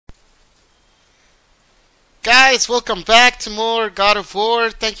Guys, welcome back to more God of War.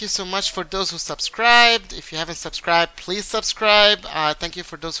 Thank you so much for those who subscribed. If you haven't subscribed, please subscribe. Thank you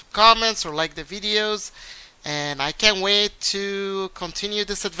for those who comments or like the videos. And I can't wait to continue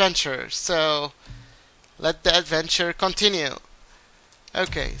this adventure. So, let the adventure continue.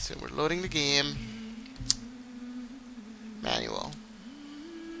 Okay, so we're loading the game. Manual.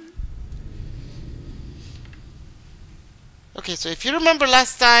 Okay, so if you remember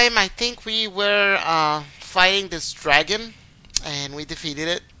last time, I think we were fighting this dragon and we defeated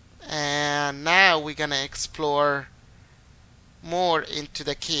it. And now we're gonna explore more into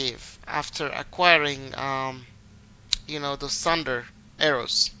the cave after acquiring, those thunder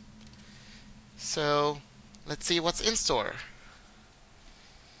arrows. So let's see what's in store.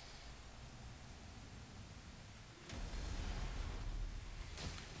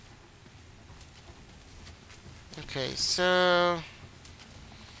 Okay, so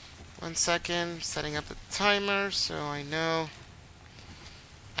 1 second, setting up the timer so I know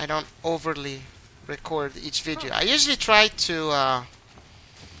I don't overly record each video. I usually try to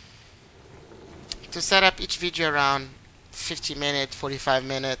set up each video around 50 minutes, 45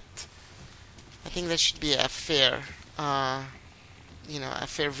 minutes. I think that should be a fair, a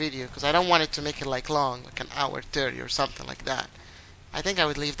fair video, because I don't want it to make it like long, like an hour 30 or something like that. I think I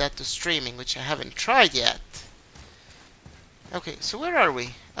would leave that to streaming, which I haven't tried yet. Okay, so where are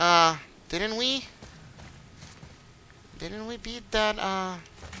we? Didn't we beat that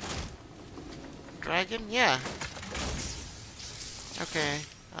dragon? Yeah. Okay.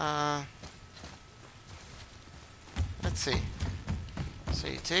 Let's see. So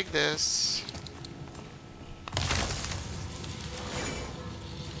you take this.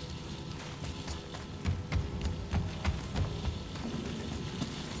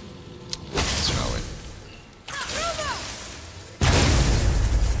 Throw it.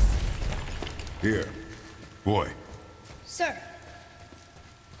 Here, boy. Sir.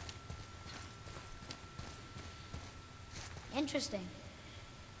 Interesting.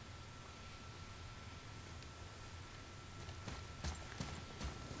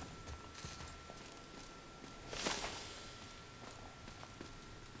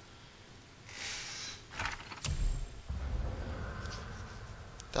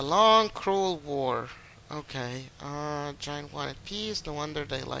 The long, cruel war. Okay. Giant wanted peace. No wonder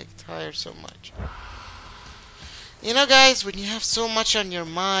they like Tyre so much. You know, guys, when you have so much on your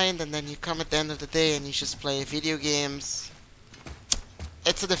mind and then you come at the end of the day and you just play video games,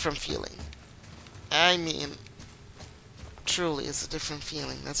 it's a different feeling. I mean, truly, it's a different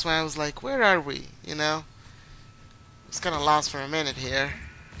feeling. That's why I was like, where are we? You know? It's kind of lost for a minute here.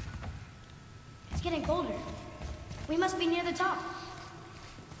 It's getting colder. We must be near the top.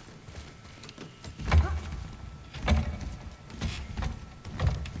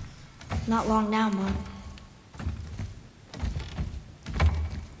 Not long now, Mom.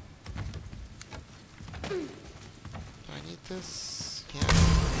 Do I need this? Yeah.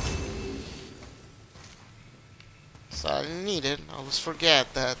 So I didn't need it. I always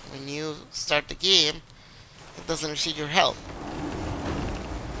forget that when you start the game, it doesn't receive your health.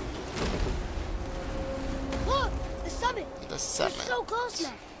 Look! The summit! The summit. We're so close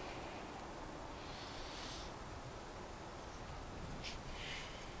now.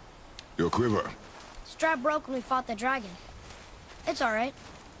 Your quiver. Strap broke when we fought the dragon. It's alright.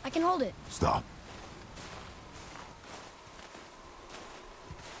 I can hold it. Stop.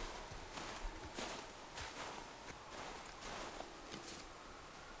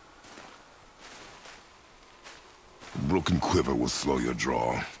 A broken quiver will slow your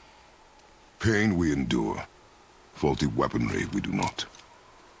draw. Pain we endure. Faulty weaponry we do not.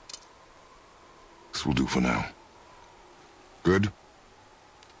 This will do for now. Good?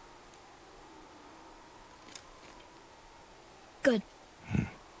 Good.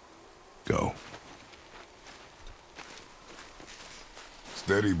 Go.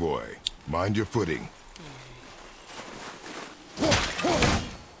 Steady, boy. Mind your footing.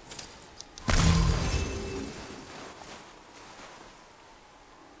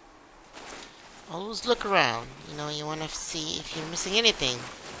 Always look around. You know, you want to see if you're missing anything.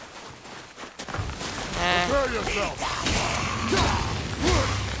 Prepare yourself!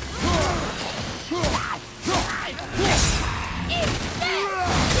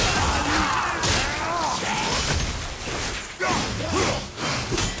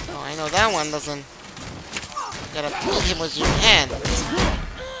 Oh, I know that one doesn't. You gotta beat him with your hand.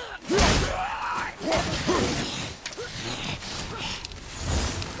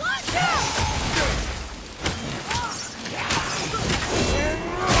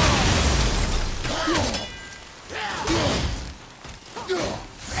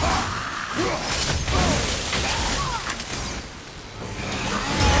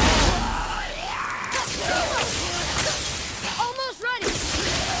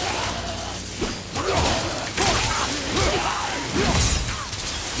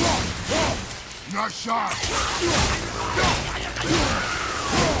 got shot!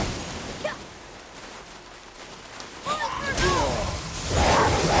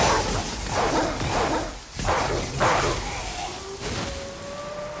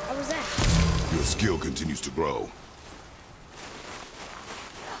 How was that? Your skill continues to grow.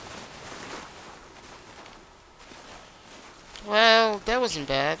 Well, that wasn't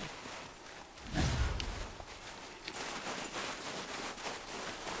bad.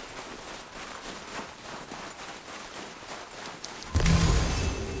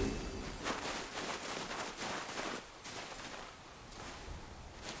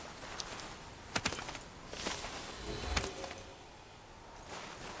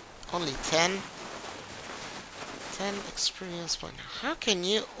 Only 10? 10 experience point. How can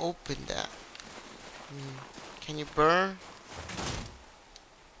you open that? Can you burn?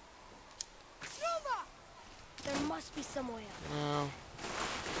 There must be some way out. No.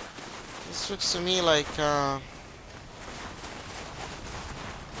 This looks to me like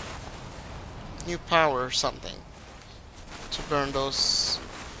new power or something. To burn those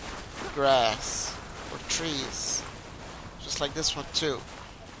grass or trees. Just like this one too.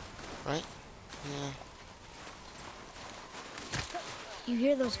 Right? Yeah. You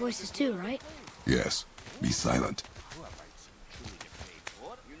hear those voices too, right? Yes. Be silent.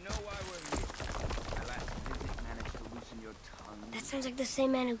 That sounds like the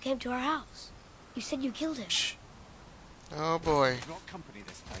same man who came to our house. You said you killed him. Shh. Oh boy. Brought company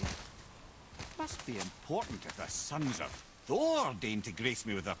this time. Must be important if the sons of Thor deign to grace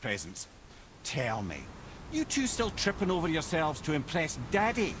me with their presence. Tell me, you two still tripping over yourselves to impress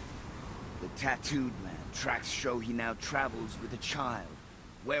Daddy? The tattooed man. Tracks show he now travels with a child.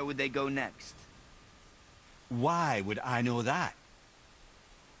 Where would they go next? Why would I know that?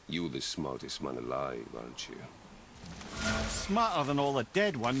 You're the smartest man alive, aren't you? Smarter than all the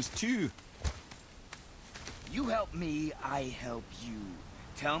dead ones, too. You help me, I help you.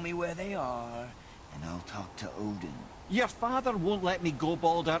 Tell me where they are, and I'll talk to Odin. Your father won't let me go,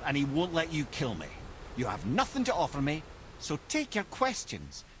 Balder, and he won't let you kill me. You have nothing to offer me, so take your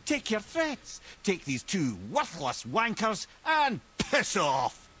questions, take your threats, take these two worthless wankers, and piss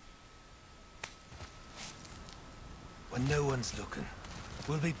off! When no one's looking,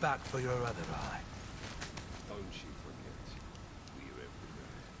 we'll be back for your other eye. Don't you forget, we're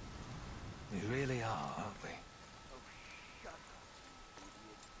everywhere. We really are, aren't we?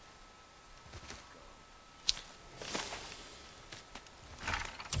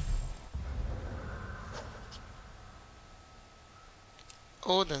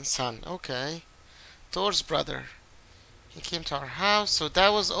 Odin's son, okay. Thor's brother. He came to our house, so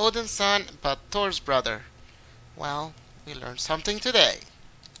that was Odin's son, but Thor's brother. Well, we learned something today.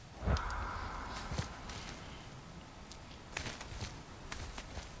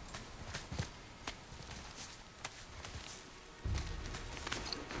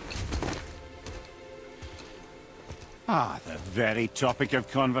 Ah, the very topic of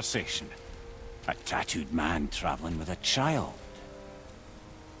conversation. A tattooed man traveling with a child.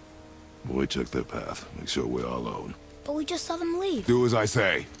 Boy, check their path. Make sure we're all alone. But we just saw them leave. Do as I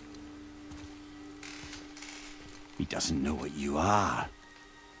say. He doesn't know what you are.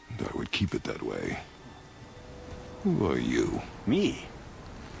 And I would keep it that way. Who are you? Me?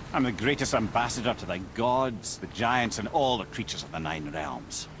 I'm the greatest ambassador to the gods, the giants, and all the creatures of the Nine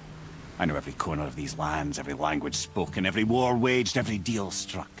Realms. I know every corner of these lands, every language spoken, every war waged, every deal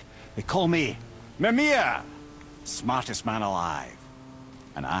struck. They call me Mimir, smartest man alive.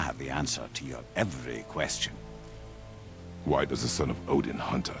 And I have the answer to your every question. Why does the son of Odin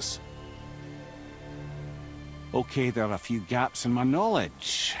hunt us? Okay, there are a few gaps in my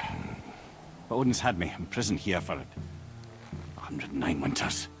knowledge. But Odin's had me imprisoned here for 109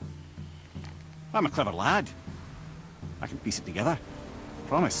 winters. I'm a clever lad. I can piece it together.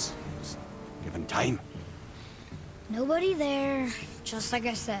 Promise. Just given time. Nobody there, just like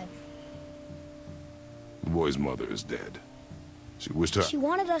I said. The boy's mother is dead. She wished her... She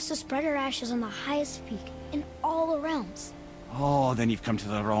wanted us to spread her ashes on the highest peak in all the realms. Oh, then you've come to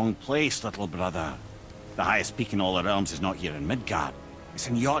the wrong place, little brother. The highest peak in all the realms is not here in Midgard. It's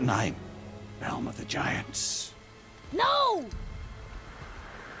in Jotunheim, realm of the giants. No!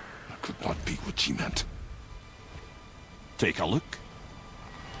 That could not be what she meant. Take a look.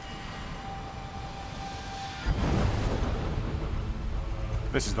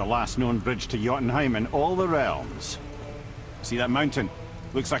 This is the last known bridge to Jotunheim in all the realms. See that mountain?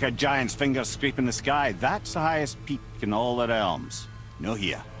 Looks like a giant's finger scraping the sky. That's the highest peak in all the realms. No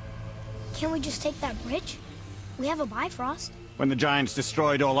here. Can't we just take that bridge? We have a Bifrost. When the giants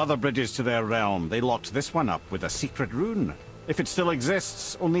destroyed all other bridges to their realm, they locked this one up with a secret rune. If it still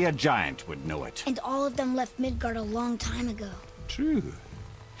exists, only a giant would know it. And all of them left Midgard a long time ago. True.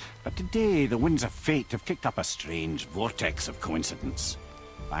 But today, the winds of fate have kicked up a strange vortex of coincidence.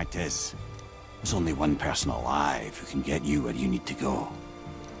 Fact is, there's only one person alive who can get you where you need to go.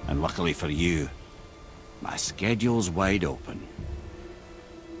 And luckily for you, my schedule's wide open.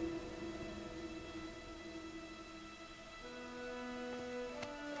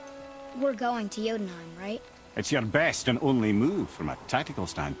 We're going to Jotunheim, right? It's your best and only move from a tactical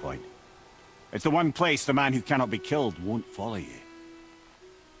standpoint. It's the one place the man who cannot be killed won't follow you.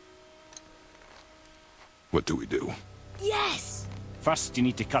 What do we do? Yes! First, you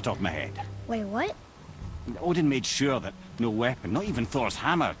need to cut off my head. Wait, what? Odin made sure that no weapon, not even Thor's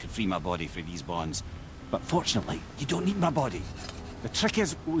hammer, could free my body from these bonds. But fortunately, you don't need my body. The trick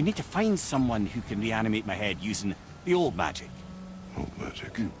is, we need to find someone who can reanimate my head using the old magic. Old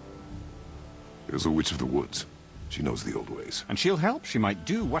magic. There's a witch of the woods. She knows the old ways. And she'll help. She might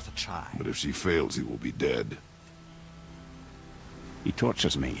do worth a try. But if she fails, he will be dead. He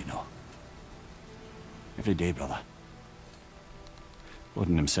tortures me, you know. Every day, brother.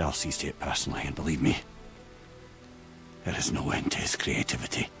 Odin himself sees to it personally, and believe me, there is no end to his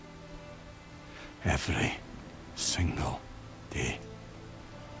creativity. Every single day.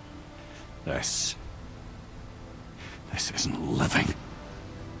 This isn't living.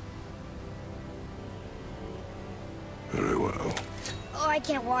 Very well. Oh, I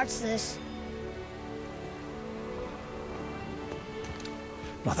can't watch this.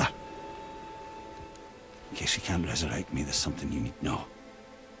 Brother, in case you can't resurrect me, there's something you need to know.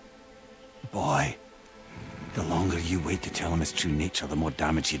 Boy, the longer you wait to tell him his true nature, the more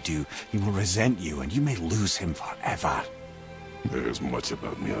damage you do. He will resent you, and you may lose him forever. There's much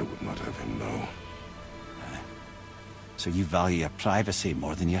about me I would not have him know. So you value your privacy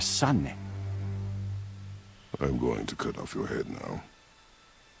more than your son, eh? I'm going to cut off your head now.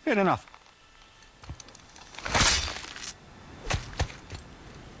 Fair enough.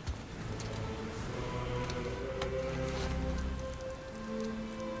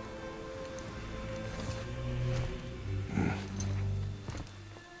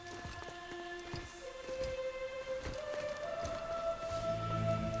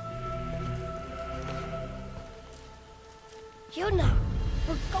 Jotunheim!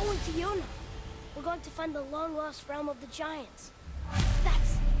 We're going to Jotunheim! We're going to find the long-lost realm of the giants.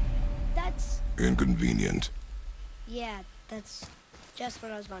 That's... Inconvenient. Yeah, that's just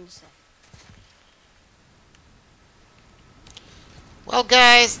what I was going to say. Well,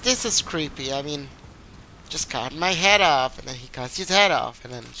 guys, this is creepy. I mean, just cut my head off, and then he cuts his head off,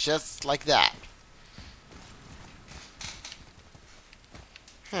 and then just like that.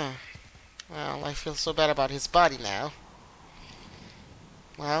 Huh. Well, I feel so bad about his body now.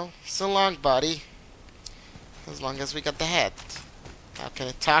 Well, so long, buddy. As long as we got the head. Now, can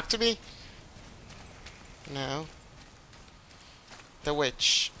it talk to me? No. The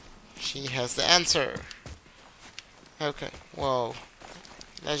witch. She has the answer. Okay, whoa.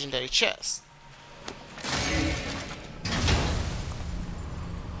 Legendary chest.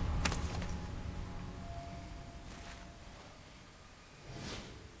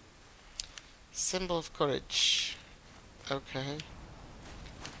 Symbol of courage. Okay.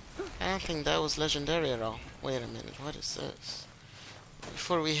 I don't think that was legendary at all. Wait a minute, what is this?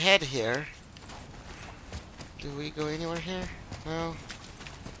 Before we head here, do we go anywhere here? No.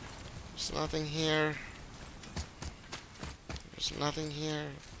 There's nothing here. There's nothing here.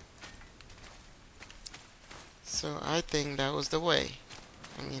 So I think that was the way.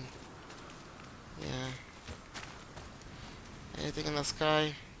 I mean, yeah. Anything in the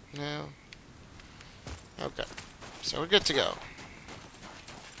sky? No. Okay. So we're good to go.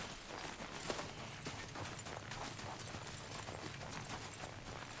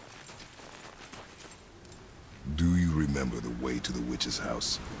 Do you remember the way to the witch's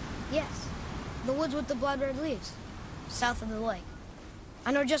house? Yes. The woods with the blood-red leaves. South of the lake.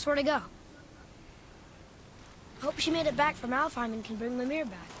 I know just where to go. Hope she made it back from Alfheim and can bring Mimir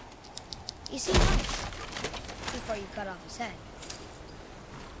back. You seem nice. Before you cut off his head.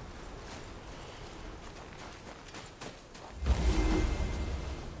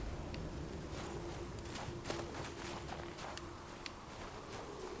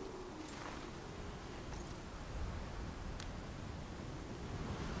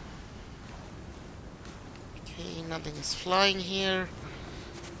 Okay, nothing is flying here.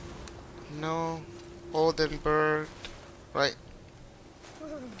 No. Oldenburg. Right.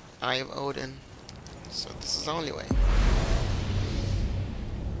 I am Odin. So this is the only way.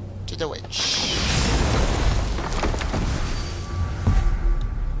 To the witch.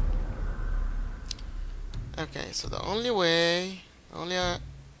 Okay, so the only way, only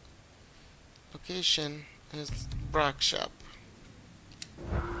location is Brock shop.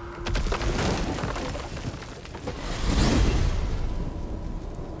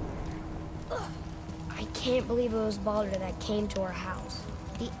 I can't believe it was Baldur that came to our house.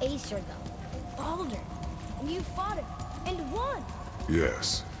 The Acer, though. Baldur. And you fought him. And won.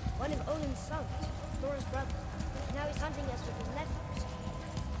 Yes. One of Odin's sons. Thor's brother. Now he's hunting us with his nephews.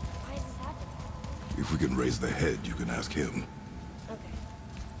 Why is this happening? If we can raise the head, you can ask him. Okay.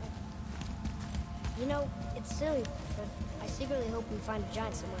 You know, it's silly, but I secretly hope we find a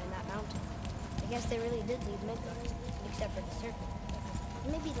giant somewhere in that mountain. I guess they really did leave Midgard, except for the serpent.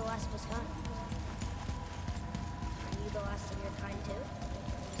 Maybe the last of us kind. Are you the last of your kind too?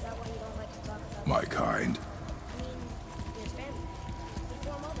 Is that why you don't like to talk about My kind? I mean, your family.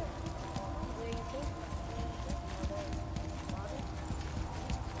 Before mother. Where you came from. Mother, father.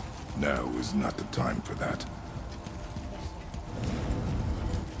 Now is not the time for that. Yes, sir.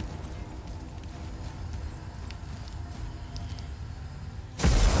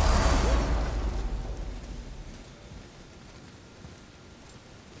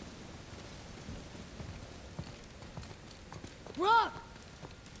 Rock!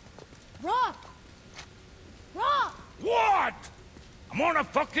 Rock! Rock! What? I'm on a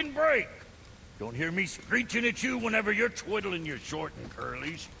fucking break. Don't hear me screeching at you whenever you're twiddling your short and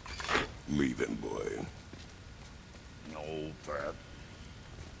curlies. Leave him, boy. No, Pat.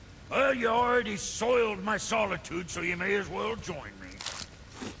 Well, you already soiled my solitude, so you may as well join me.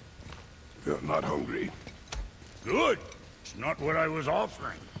 You're not hungry. Good. It's not what I was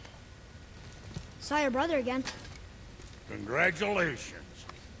offering. Saw your brother again. Congratulations.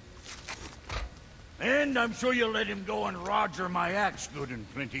 And I'm sure you'll let him go and roger my axe good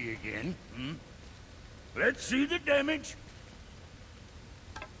and plenty again. Hmm? Let's see the damage.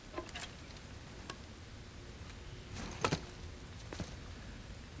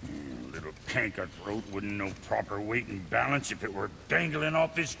 Little canker throat wouldn't know proper weight and balance if it were dangling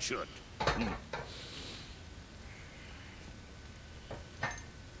off his chut.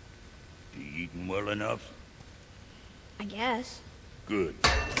 You eating well enough? I guess. Good.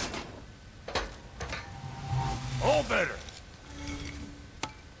 All better.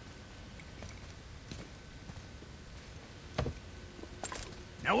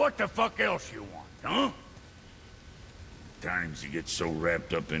 Now what the fuck else you want, huh? Times he gets so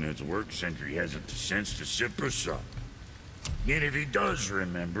wrapped up in his work, Sentry hasn't the sense to sip or sup. And if he does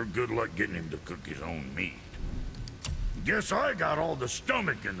remember, good luck getting him to cook his own meat. Guess I got all the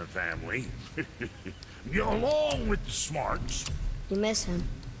stomach in the family. Along with the smarts. You miss him.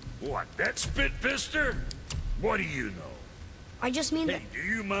 What, that spit-fister? What do you know? I just mean that... Hey, do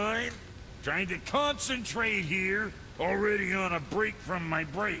you mind? Trying to concentrate here, already on a break from my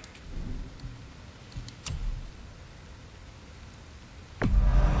break.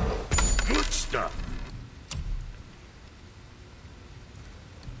 Good stuff.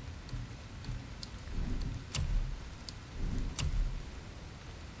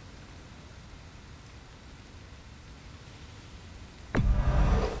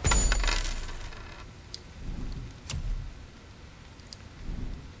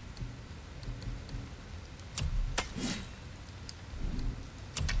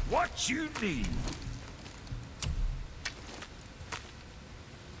 What you need.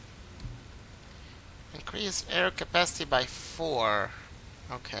 Increase air capacity by 4.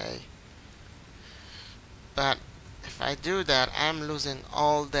 Okay. But if I do that, I'm losing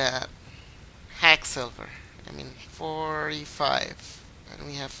all that hack silver. I mean 45. And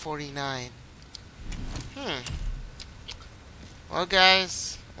we have 49. Well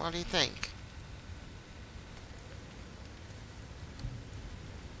guys, what do you think?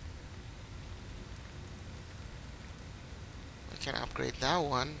 We can upgrade that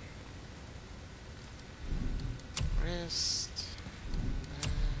one. Wrist.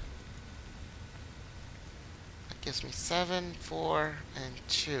 That gives me 7, 4, and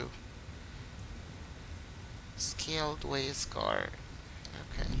 2. Scaled waist guard.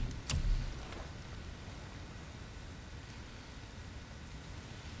 Okay.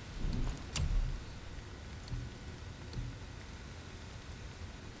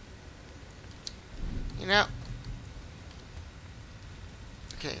 You know.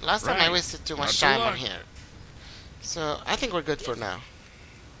 Okay, last time I wasted too much time on here. So, I think we're good for now.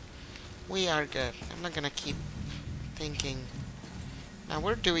 We are good. I'm not gonna keep thinking. Now,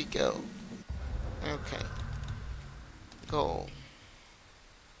 where do we go? Okay. Goal.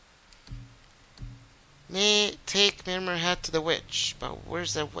 May take Mimir head to the witch. But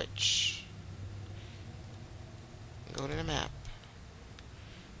where's the witch? Go to the map.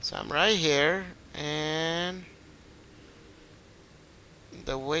 So, I'm right here. And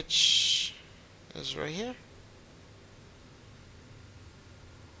the witch is right here.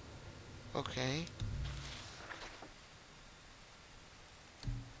 Okay.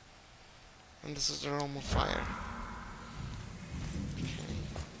 And this is the realm of fire. Okay.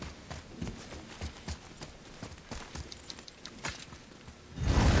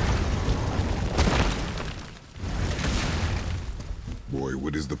 Boy,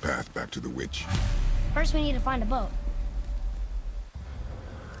 what is the path back to the witch? First, we need to find a boat.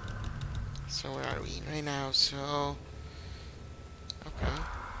 So where are we right now? So okay.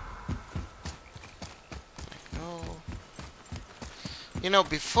 No. You know,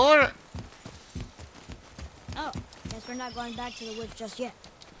 before. Oh, guess we're not going back to the woods just yet.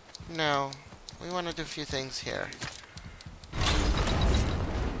 No, we want to do a few things here.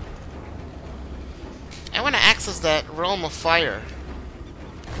 I want to access that realm of fire.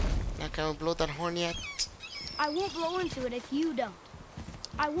 Now, can we blow that horn yet? I won't blow into it if you don't.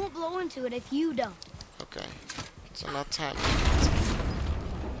 I won't blow into it if you don't. Okay, so not time.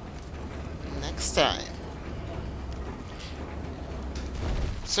 Next time.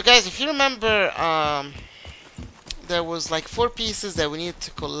 So guys, if you remember, there was like 4 pieces that we needed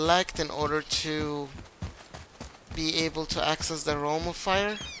to collect in order to be able to access the realm of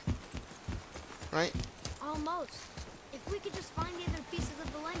fire, right? Almost. If we could just find the other pieces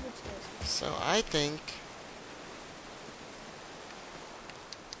of the language skills. So I think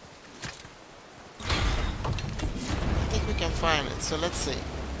we can find it. So let's see.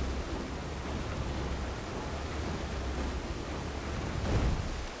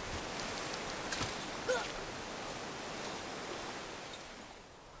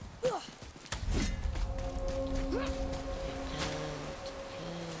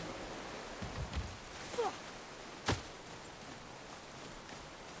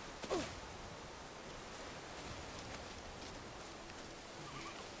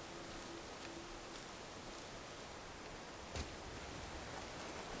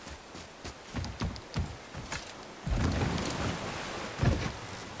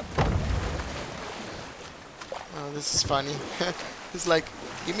 Oh, this is funny. It's like,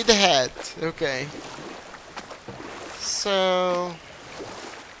 give me the head. Okay. So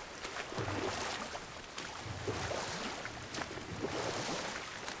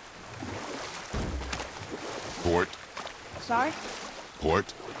Port. Sorry?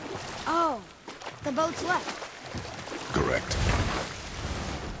 Port? Oh, the boat's left. Correct.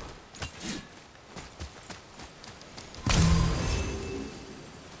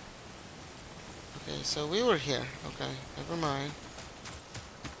 okay, so we were here. Okay, never mind.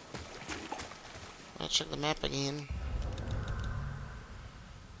 I'll check the map again.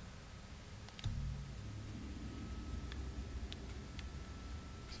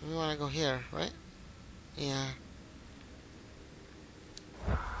 So we want to go here, right? Yeah.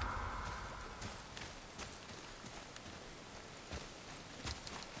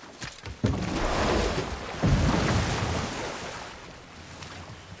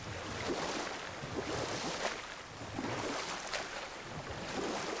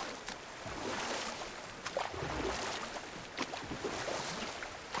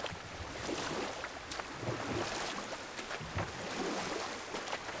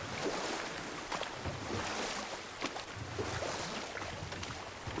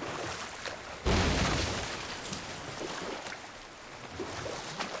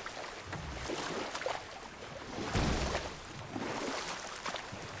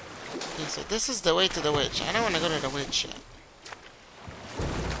 Okay, so this is the way to the witch. I don't want to go to the witch yet.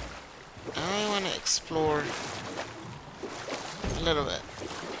 I want to explore a little bit.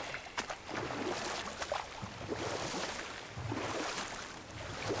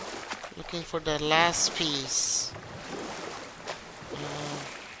 Looking for the last piece.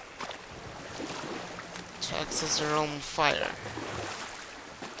 To access the realm of fire.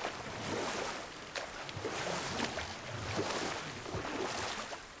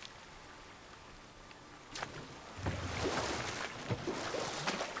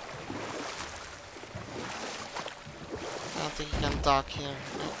 I don't think you can dock here.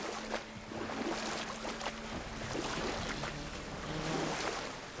 Nope.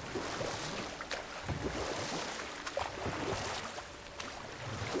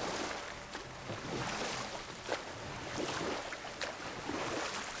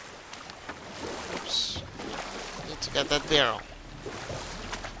 Oops. Need to get that barrel.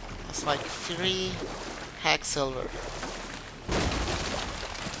 That's like 3 hack silver.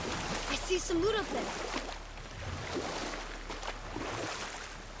 I see some loot up there.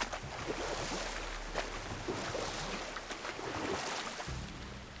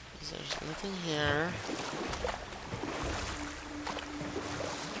 nothing here.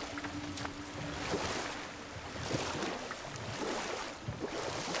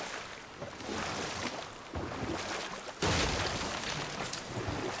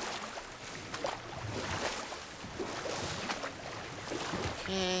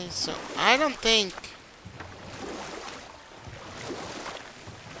 Okay, so I don't think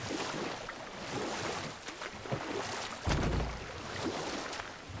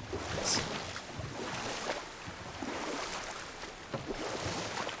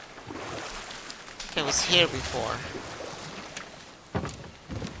I was here before.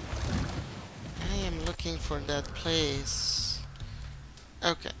 I am looking for that place.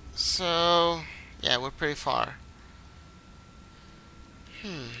 Okay, so yeah, we're pretty far.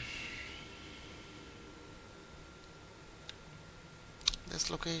 This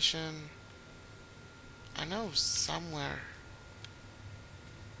location, I know somewhere.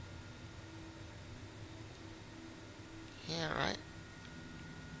 Here, right?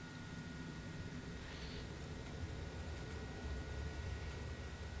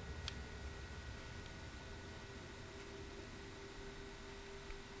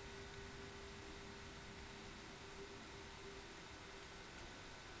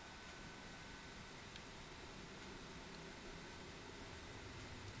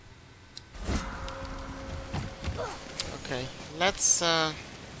 Okay, let's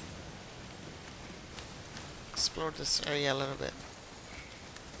explore this area a little bit.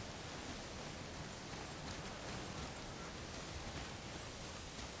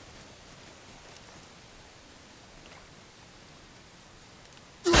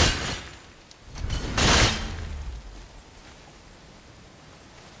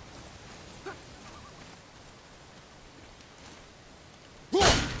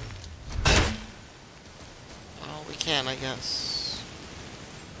 Oh, we can, I guess.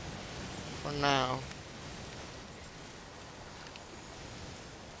 For now.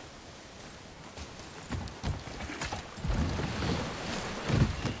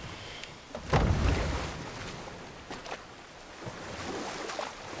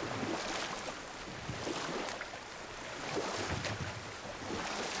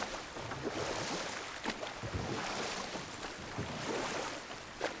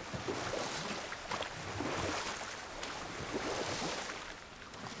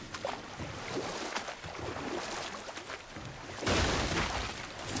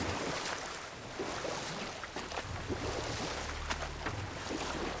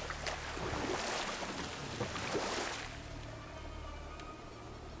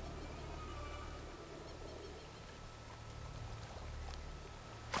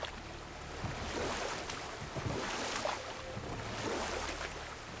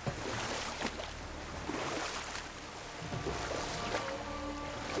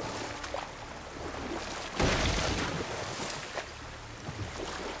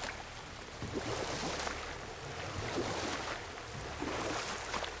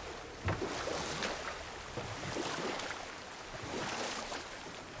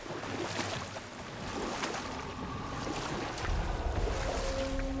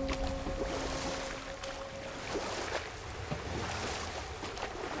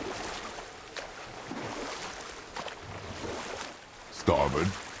 Starboard.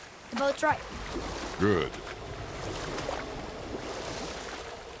 The boat's right. Good.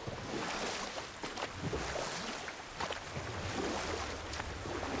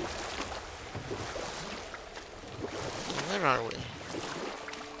 Where are we?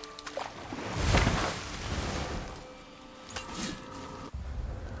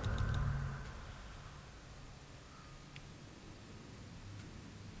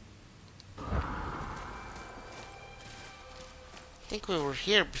 I think we were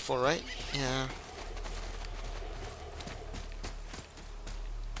here before, right? Yeah.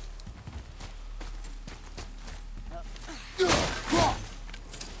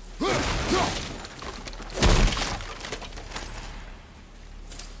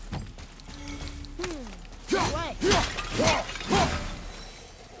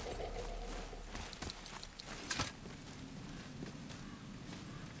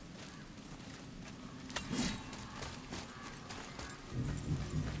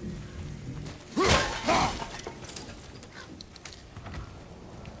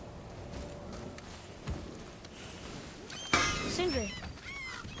 Sindri,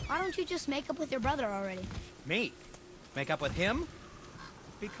 why don't you just make up with your brother already? Me? Make up with him?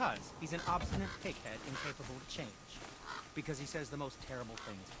 Because he's an obstinate pighead incapable of change. Because he says the most terrible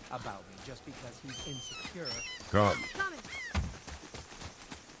things about me just because he's insecure. Come. Coming.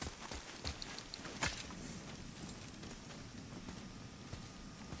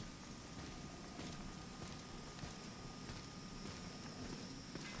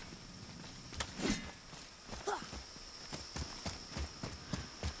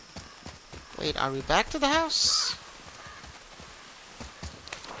 Wait, are we back to the house?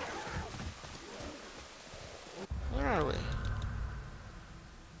 Where are we?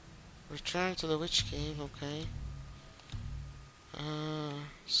 Return to the witch cave, okay.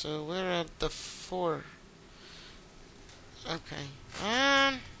 So we're at the 4. Okay.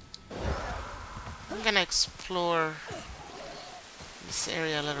 I'm gonna explore this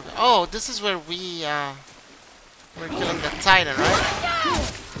area a little bit. Oh, this is where we're killing the Titan,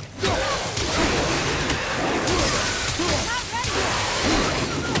 right?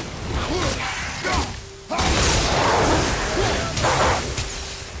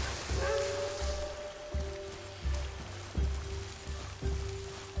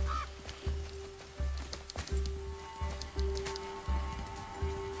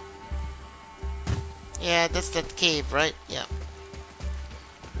 Yeah, that's that cave, right? Yeah.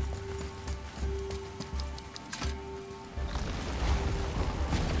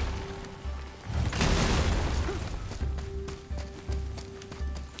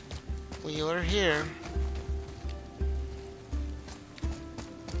 We were here.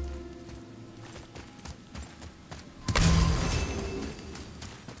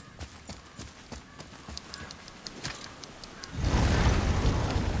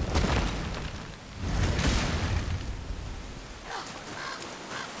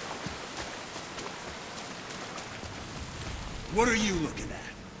 What are you looking at?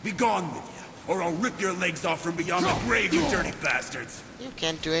 Be gone with you, or I'll rip your legs off from beyond the grave, you dirty bastards! You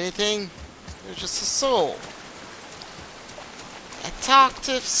can't do anything. You're just a soul. A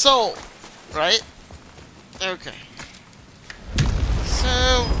talkative soul, right? Okay.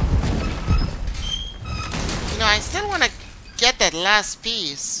 So, you know, I still want to get that last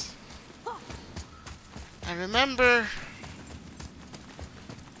piece. I remember...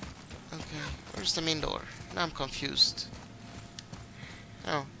 Okay, where's the main door? Now I'm confused.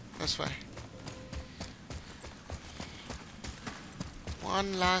 Oh, that's why.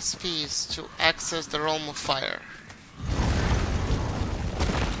 One last piece to access the realm of fire.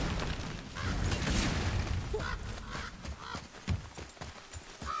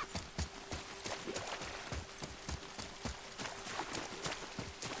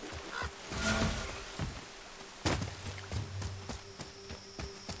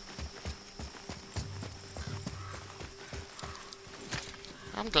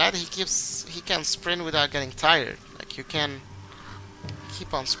 I'm glad he can sprint without getting tired. Like, you can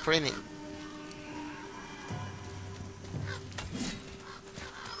keep on sprinting.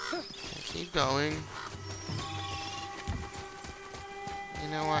 Okay, keep going. You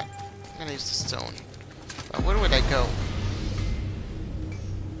know what? I'm gonna use the stone. But where would I go?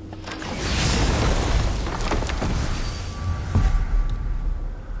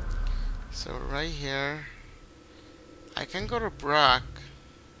 So right here, I can go to Brock,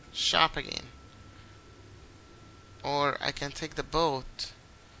 shop again. Or I can take the boat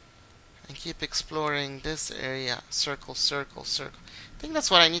and keep exploring this area. Circle, circle, circle. I think that's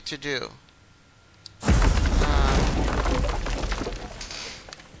what I need to do.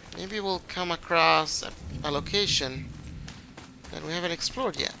 Maybe we'll come across a location that we haven't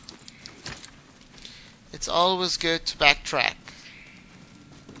explored yet. It's always good to backtrack.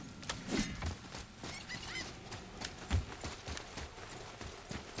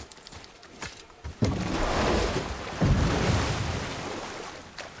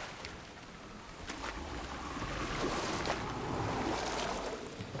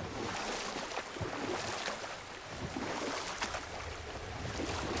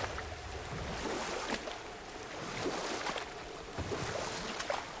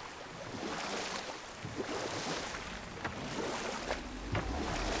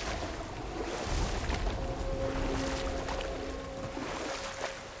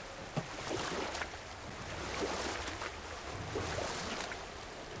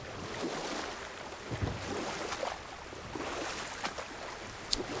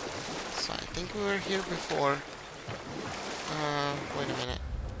 I think we were here before. Wait a minute.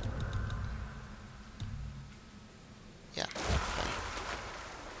 Yeah. Okay.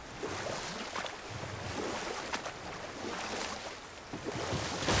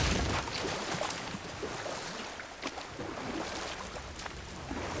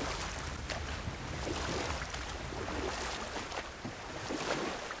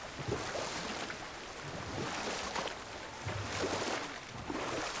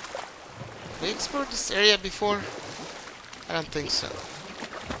 We explored this area before? I don't think so.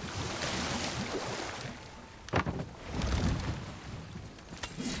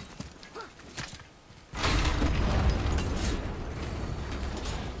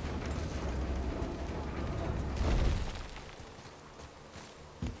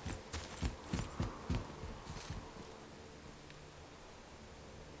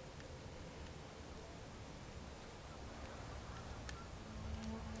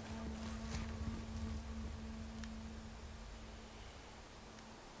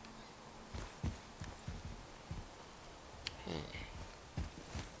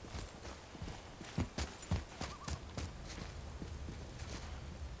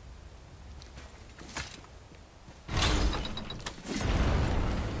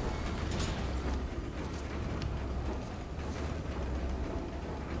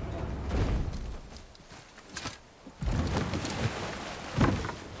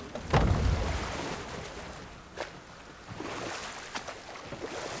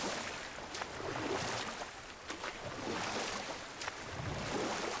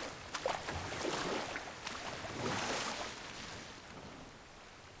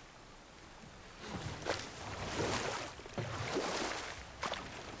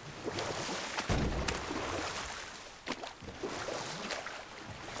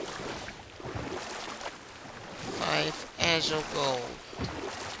 casual gold.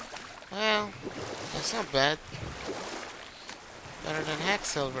 Well, that's not bad. Better than hack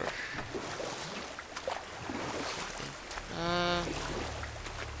silver.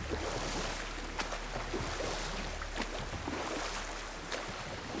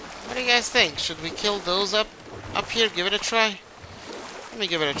 What do you guys think? Should we kill those up here? Give it a try? Let me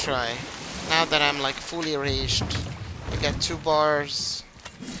give it a try. Now that I'm like fully raged. I got 2 bars.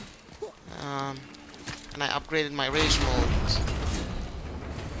 And I upgraded my rage mode.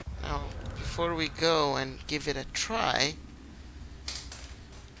 Now, before we go and give it a try.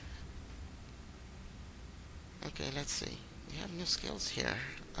 Okay, let's see. We have new skills here.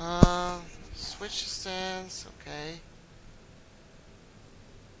 Switch stance, okay.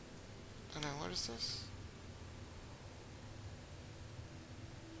 Oh no, what is this?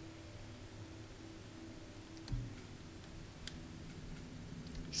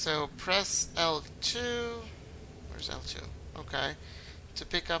 So press L2. Where's L2? Okay. To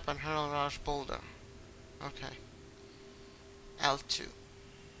pick up and hurl a rush boulder. Okay. L2.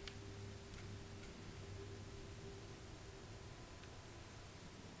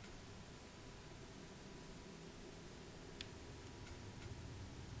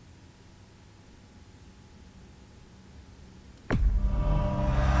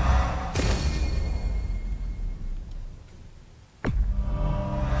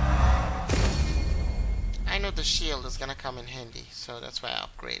 The shield is gonna come in handy, so that's why I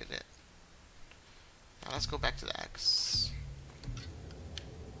upgraded it. Now let's go back to the axe.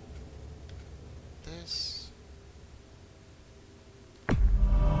 This.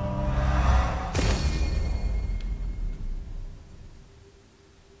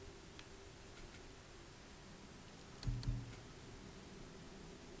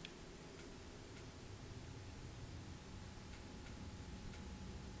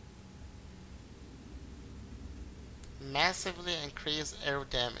 Massively increase arrow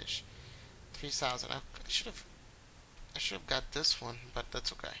damage. 3,000. I should have got this one, but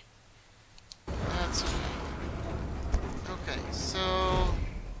that's okay. That's okay. Okay, so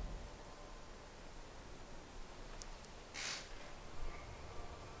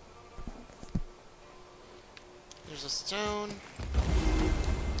there's a stone.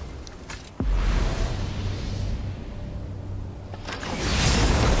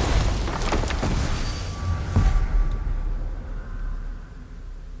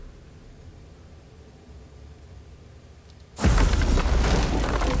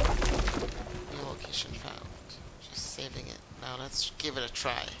 Let's give it a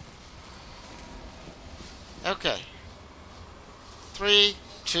try. Okay. 3,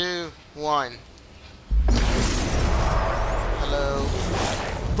 2, 1. Hello.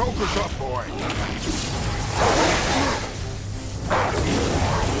 Focus up, boy.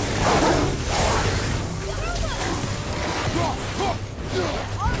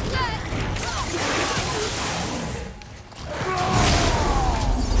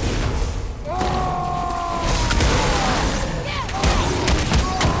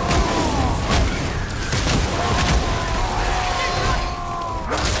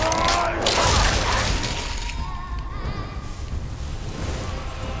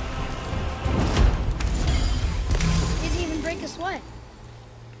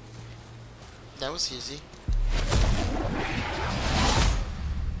 That was easy.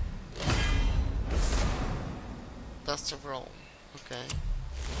 Best of Rome. Okay.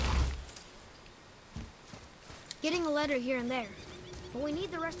 Getting a letter here and there. But we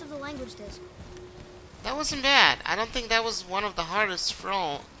need the rest of the language disc. That wasn't bad. I don't think that was one of the hardest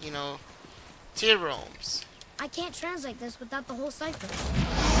tier roams. I can't translate this without the whole cipher.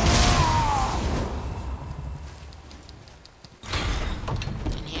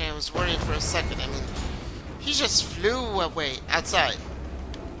 I was worried for a second. I mean, he just flew away outside.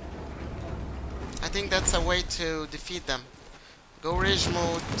 I think that's a way to defeat them. Go rage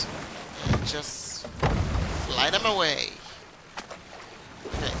mode and just fly them away.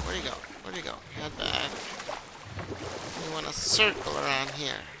 Okay, where do you go? Where do you go? Head back. We want to circle around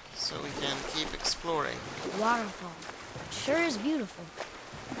here so we can keep exploring. Waterfall. Sure is beautiful.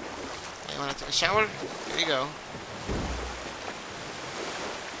 Hey, you want to take a shower? Here you go.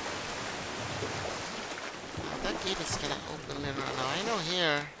 That gate is gonna open later on. Now I know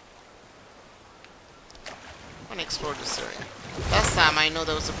here. I wanna explore this area. Last time I know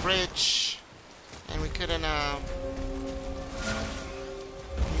there was a bridge, and we couldn't. Let's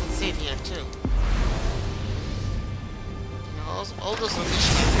see it here too. You know, all those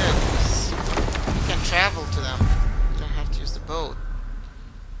locations are good because you can travel to them. You don't have to use the boat,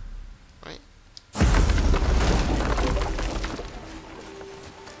 right?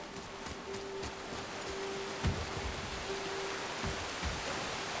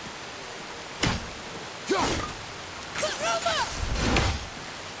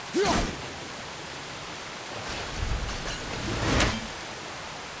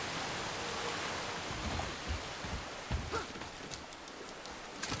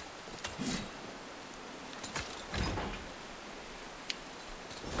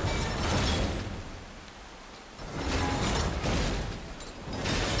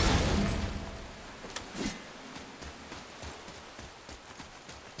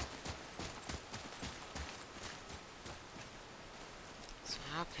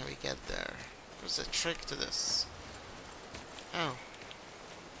 How can we get there? There's a trick to this. Oh.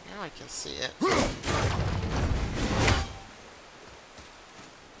 Now I can see it.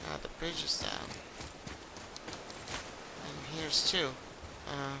 Ah, the bridge is down. And here's two.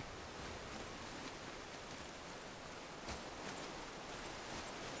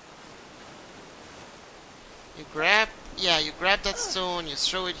 You grab that stone, you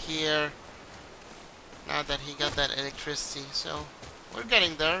throw it here. Now that he got that electricity, so we're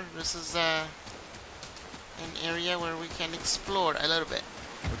getting there. This is an area where we can explore a little bit.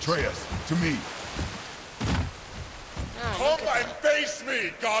 Atreus, to me. Oh, Come and face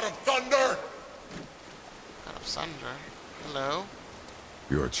me, God of Thunder! God of Thunder. Hello.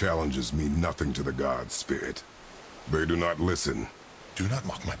 Your challenges mean nothing to the gods, Spirit. They do not listen. Do not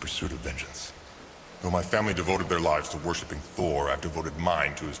mock my pursuit of vengeance. Though my family devoted their lives to worshipping Thor, I've devoted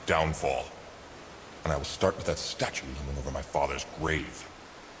mine to his downfall. And I will start with that statue looming over my father's grave.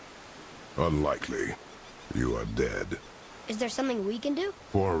 Unlikely. You are dead. Is there something we can do?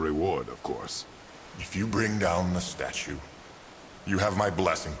 For a reward, of course. If you bring down the statue, you have my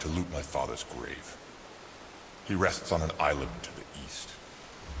blessing to loot my father's grave. He rests on an island to the east.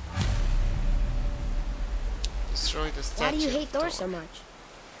 Destroy the statue. Why do you hate Thor so much?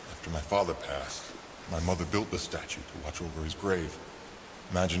 After my father passed, my mother built the statue to watch over his grave.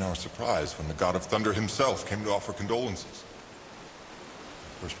 Imagine our surprise when the God of Thunder himself came to offer condolences.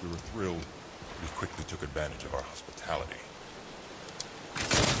 At first we were thrilled, but he quickly took advantage of our hospitality. I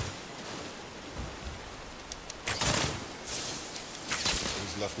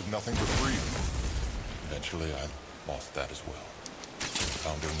was left with nothing but greed. Eventually I lost that as well.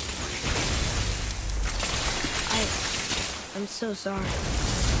 Found only greed. I'm so sorry.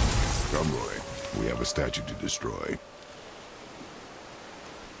 Come, Roy. We have a statue to destroy.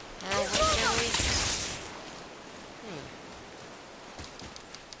 What can we...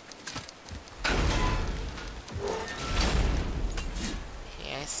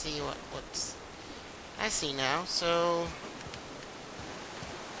 Okay, I see what's... I see now, so...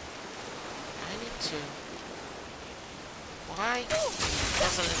 I need to... Why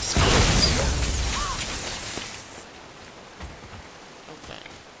doesn't it explode? Okay.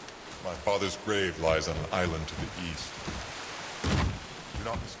 My father's grave lies on an island to the east. Do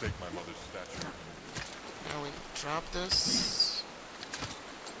not mistake my mother's statue. Now we drop this.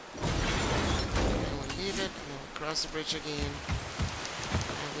 And we leave it, and we'll cross the bridge again.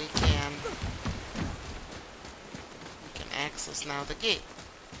 And we can access now the gate.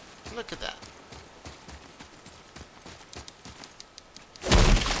 Look at that.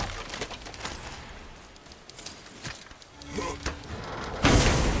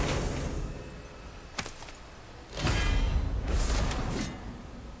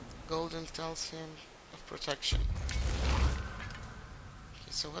 Golden tells him of protection.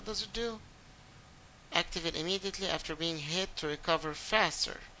 Okay, so what does it do? Activate immediately after being hit to recover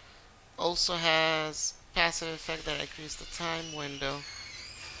faster. Also has passive effect that increase the time window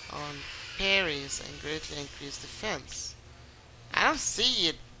on parries and greatly increase defense. I don't see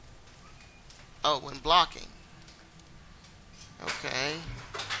it. Oh, when blocking. Okay.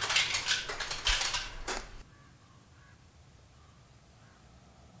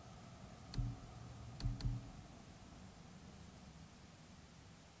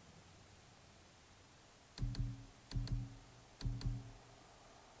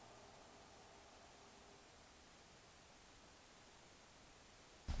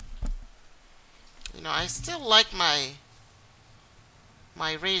 You know, I still like my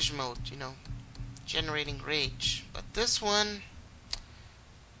rage mode, you know, generating rage. But this one,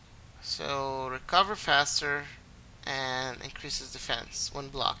 so recover faster and increases defense when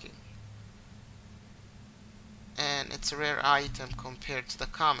blocking. And it's a rare item compared to the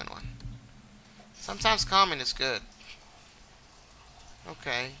common one. Sometimes common is good.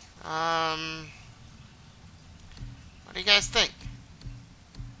 Okay. What do you guys think?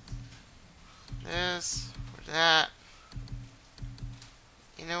 This or that?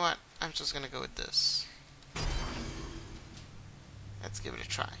 You know what? I'm just gonna go with this. Let's give it a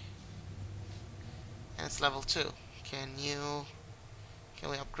try. And it's level 2. Can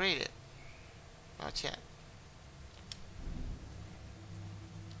we upgrade it? Not yet.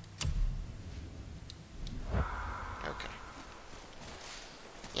 Okay.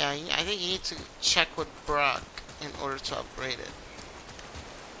 Yeah, I think you need to check with Brock in order to upgrade it.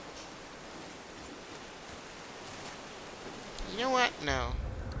 You know what? No.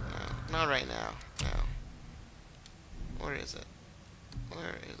 No. Not right now. No. Where is it?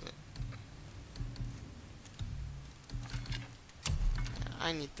 Where is it? Yeah,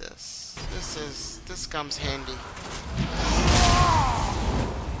 I need this. This comes handy.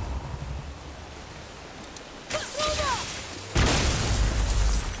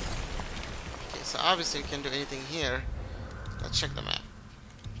 obviously we can't do anything here. Let's check the map.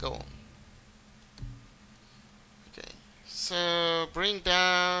 Go. Okay. So bring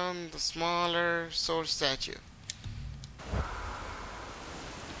down the smaller sword statue.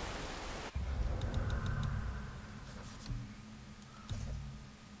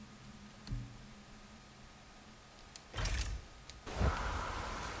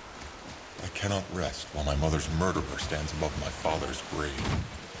 I cannot rest while my mother's murderer stands above my father's grave.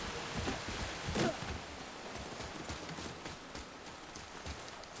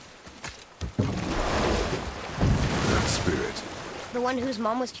 That spirit. The one whose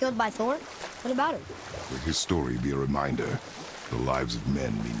mom was killed by Thor? What about him? Let his story be a reminder. The lives of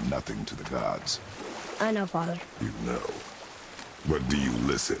men mean nothing to the gods. I know, Father. You know. But do you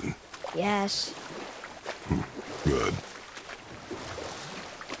listen? Yes. Good.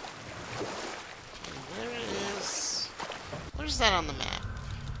 Where's that on the map?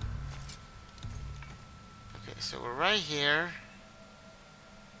 Okay, so we're right here.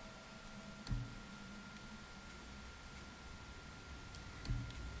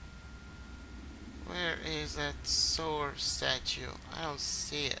 Where is that sword statue? I don't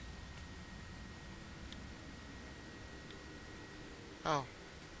see it. Oh,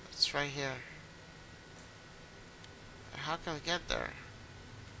 it's right here. How can we get there?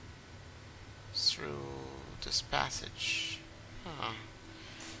 Through this passage. Huh.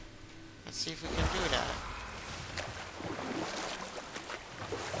 Let's see if we can do that.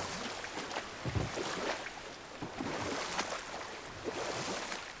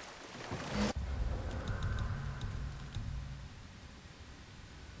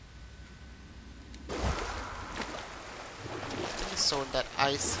 I think it's toward that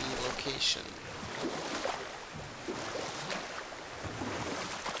icy location.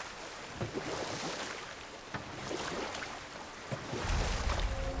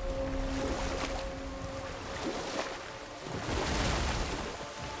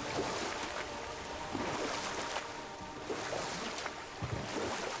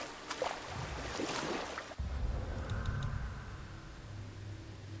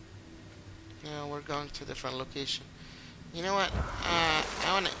 Going to a different location. You know what? I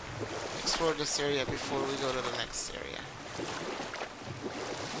want to explore this area before we go to the next area.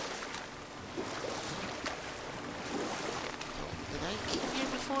 Oh, did I keep here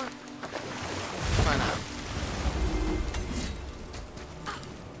before? Find out.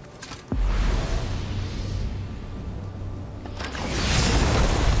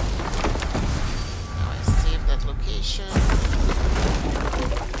 Now I save that location.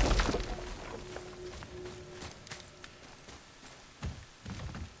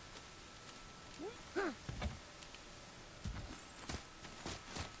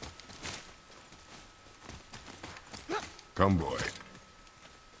 Come, boy.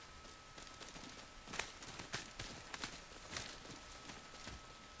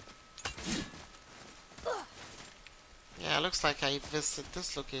 Yeah, it looks like I visited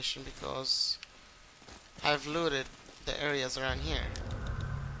this location because I've looted the areas around here.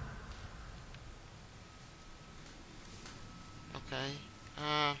 Okay.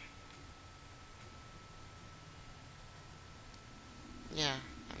 Yeah,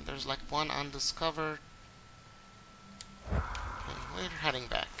 and there's like one undiscovered. We're heading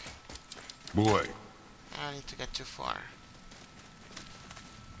back. Boy. I don't need to get too far.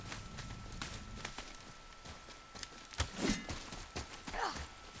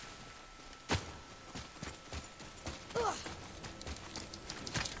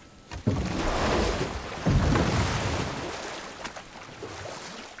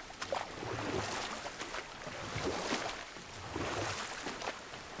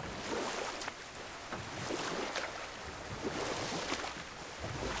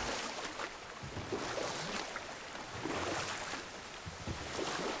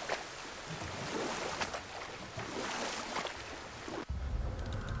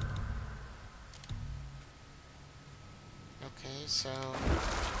 Okay, so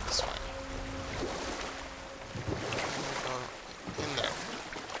this way. And we go in there.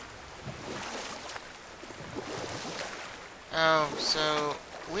 Oh, so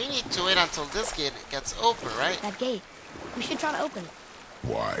we need to wait until this gate gets open, right? That gate. We should try to open it.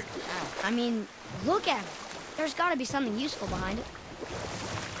 Why? I mean, look at it. There's got to be something useful behind it.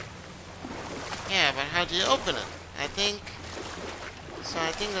 Yeah, but how do you open it? I think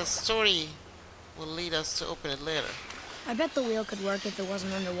the story will lead us to open it later. I bet the wheel could work if it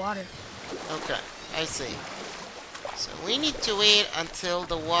wasn't underwater. Okay, I see. So we need to wait until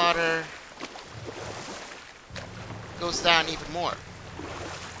the water goes down even more.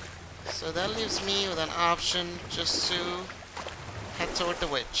 So that leaves me with an option just to head toward the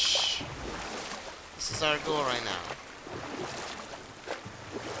witch. This is our goal right now.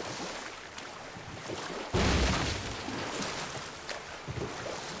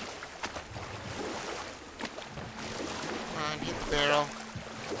 Come on, hit the barrel.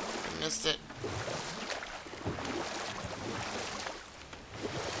 I missed it.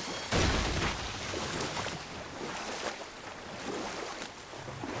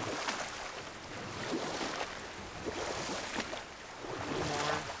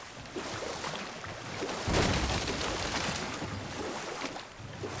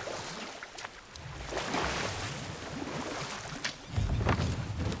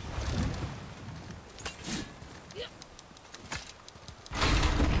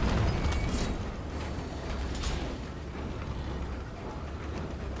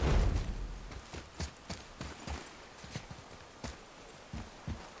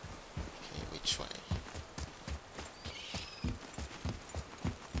 Which way?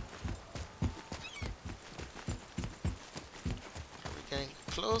 Are we getting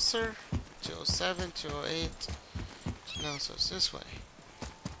closer? 207, 208. No, so it's this way.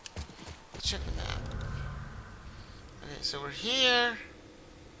 Let's check the map. Okay, so we're here.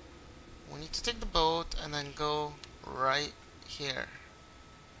 We need to take the boat and then go right here.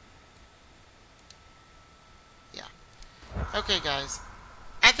 Yeah. Okay, guys.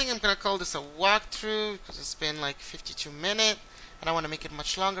 I think I'm gonna call this a walkthrough because it's been like 52 minutes and I want to make it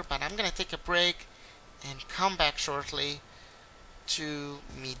much longer, but I'm gonna take a break and come back shortly to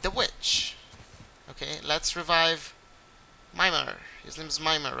meet the witch. Okay, let's revive Mimir. His name is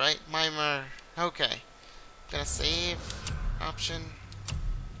Mimir, right? Mimir. Okay. Gonna save. Option.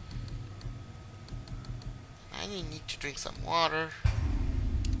 I need to drink some water.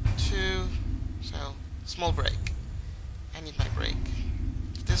 2. So, small break. I need my break.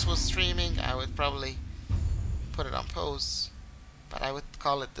 If this was streaming, I would probably put it on pause, but I would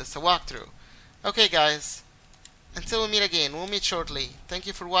call it this a walkthrough. Okay, guys. Until we meet again, we'll meet shortly. Thank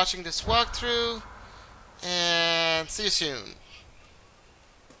you for watching this walkthrough, and see you soon.